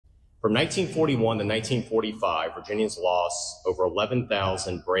From 1941 to 1945, Virginians lost over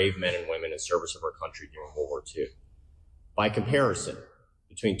 11,000 brave men and women in service of our country during World War II. By comparison,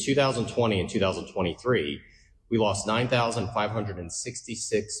 between 2020 and 2023, we lost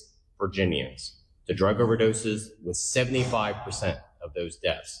 9,566 Virginians to drug overdoses, with 75% of those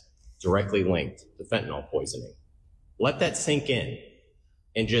deaths directly linked to fentanyl poisoning. Let that sink in.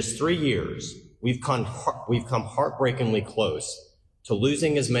 In just 3 years, we've come heartbreakingly close to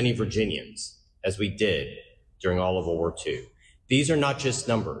losing as many Virginians as we did during all of World War II. These are not just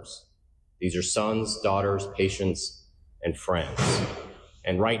numbers. These are sons, daughters, patients, and friends.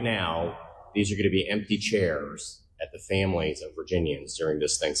 And right now, these are going to be empty chairs at the families of Virginians during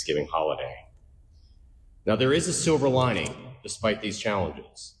this Thanksgiving holiday. Now, there is a silver lining despite these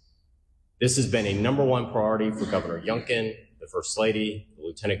challenges. This has been a #1 priority for Governor Youngkin, the First Lady, the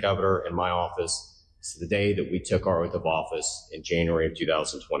Lieutenant Governor, and my office since the day that we took our oath of office in January of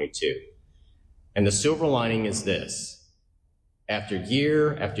 2022. And the silver lining is this: after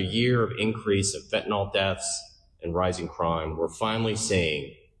year of increase of fentanyl deaths and rising crime, we're finally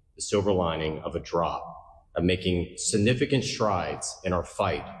seeing the silver lining of a drop, of making significant strides in our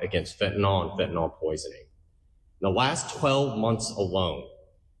fight against fentanyl and fentanyl poisoning. In the last 12 months alone,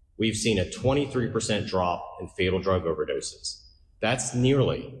 we've seen a 23% drop in fatal drug overdoses. That's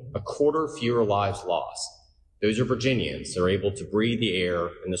nearly a quarter fewer lives lost. Those are Virginians that are able to breathe the air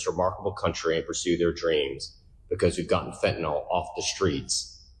in this remarkable country and pursue their dreams because we've gotten fentanyl off the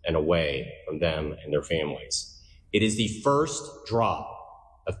streets and away from them and their families. It is the first drop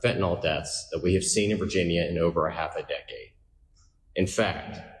of fentanyl deaths that we have seen in Virginia in over a half a decade. In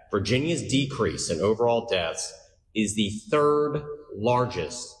fact, Virginia's decrease in overall deaths is the third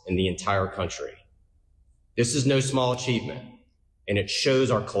largest in the entire country. This is no small achievement, and it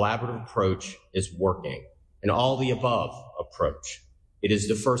shows our collaborative approach is working, an all the above approach. It is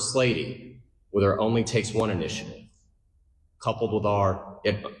the First Lady with our Only Takes One initiative, coupled with our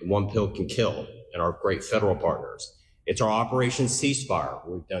One Pill Can Kill and our great federal partners. It's our Operation Ceasefire,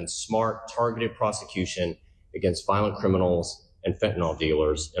 where we've done smart, targeted prosecution against violent criminals and fentanyl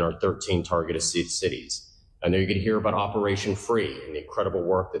dealers in our 13 targeted cities. I know you're going to hear about Operation Free and the incredible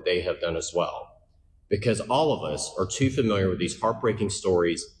work that they have done as well, because all of us are too familiar with these heartbreaking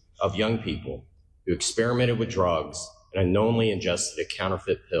stories of young people who experimented with drugs and unknowingly ingested a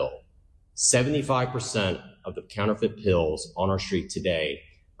counterfeit pill. 75% of the counterfeit pills on our street today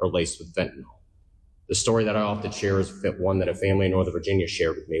are laced with fentanyl. The story that I often share is one that a family in Northern Virginia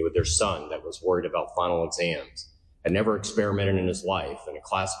shared with me with their son that was worried about final exams, had never experimented in his life, and a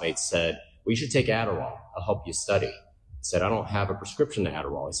classmate said, "We should take Adderall, I'll help you study." He said, "I don't have a prescription to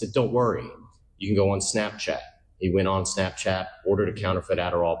Adderall." He said, "Don't worry, you can go on Snapchat." He went on Snapchat, ordered a counterfeit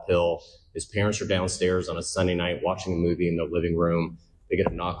Adderall pill. His parents are downstairs on a Sunday night watching a movie in their living room. They get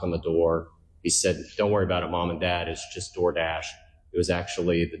a knock on the door. He said, "Don't worry about it, Mom and Dad, it's just DoorDash." It was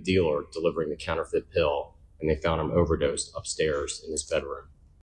actually the dealer delivering the counterfeit pill, and they found him overdosed upstairs in his bedroom.